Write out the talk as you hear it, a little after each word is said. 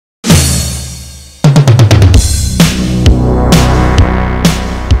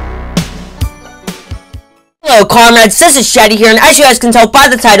Yo, comrades, this is Shady here, and as you guys can tell by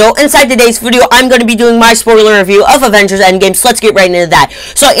the title, inside today's video, I'm going to be doing my spoiler review of Avengers Endgame, so let's get right into that.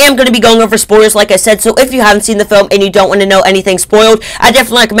 So I am going to be going over spoilers, like I said, so if you haven't seen the film and you don't want to know anything spoiled, I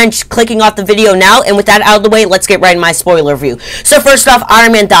definitely recommend clicking off the video now, and with that out of the way, let's get right into my spoiler review. So first off,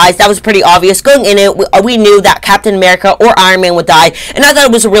 Iron Man dies. That was pretty obvious. Going in it, we knew that Captain America or Iron Man would die, and I thought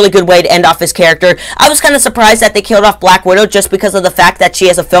it was a really good way to end off his character. I was kind of surprised that they killed off Black Widow just because of the fact that she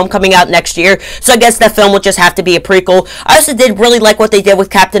has a film coming out next year, so I guess that film will just have to be a prequel. I also did really like what they did with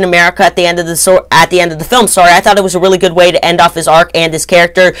Captain America at the end of the film. I thought it was a really good way to end off his arc and his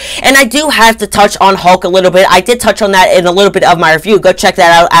character. And I do have to touch on Hulk a little bit. I did touch on that in a little bit of my review. Go check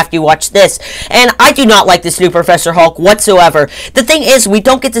that out after you watch this. And I do not like this new Professor Hulk whatsoever. The thing is, we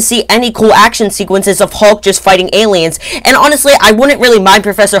don't get to see any cool action sequences of Hulk just fighting aliens. And honestly, I wouldn't really mind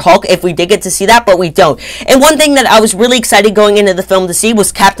Professor Hulk if we did get to see that, but we don't. And one thing that I was really excited going into the film to see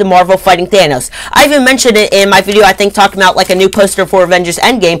was Captain Marvel fighting Thanos. I even mentioned it in my video, I think, talking about like a new poster for Avengers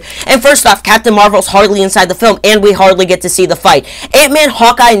Endgame. And first off, Captain Marvel's hardly inside the film, and we hardly get to see the fight. Ant-Man,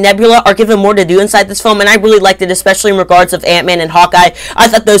 Hawkeye, and Nebula are given more to do inside this film, and I really liked it, especially in regards of Ant-Man and Hawkeye. I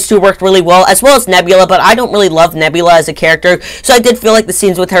thought those two worked really well, as well as Nebula, but I don't really love Nebula as a character, so I did feel like the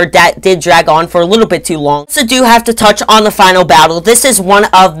scenes with her did drag on for a little bit too long. So do have to touch on the final battle. This is one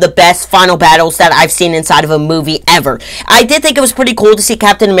of the best final battles that I've seen inside of a movie ever. I did think it was pretty cool to see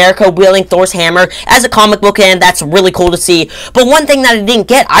Captain America wielding Thor's hammer as a comic book, and that's really cool to see. But one thing that I didn't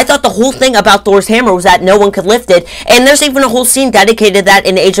get, I thought the whole thing about Thor's hammer was that no one could lift it, and there's even a whole scene dedicated to that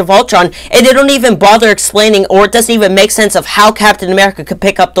in Age of Ultron, and they don't even bother explaining, or it doesn't even make sense of how Captain America could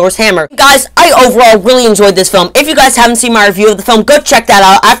pick up Thor's hammer. Guys, I overall really enjoyed this film. If you guys haven't seen my review of the film, go check that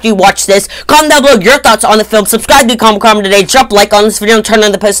out after you watch this. Comment down below your thoughts on the film, subscribe to Comment today, drop a like on this video, and turn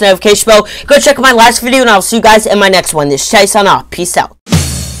on the post notification bell. Go check out my last video, and I'll see you guys in my next one. This is Chase on off. Peace out.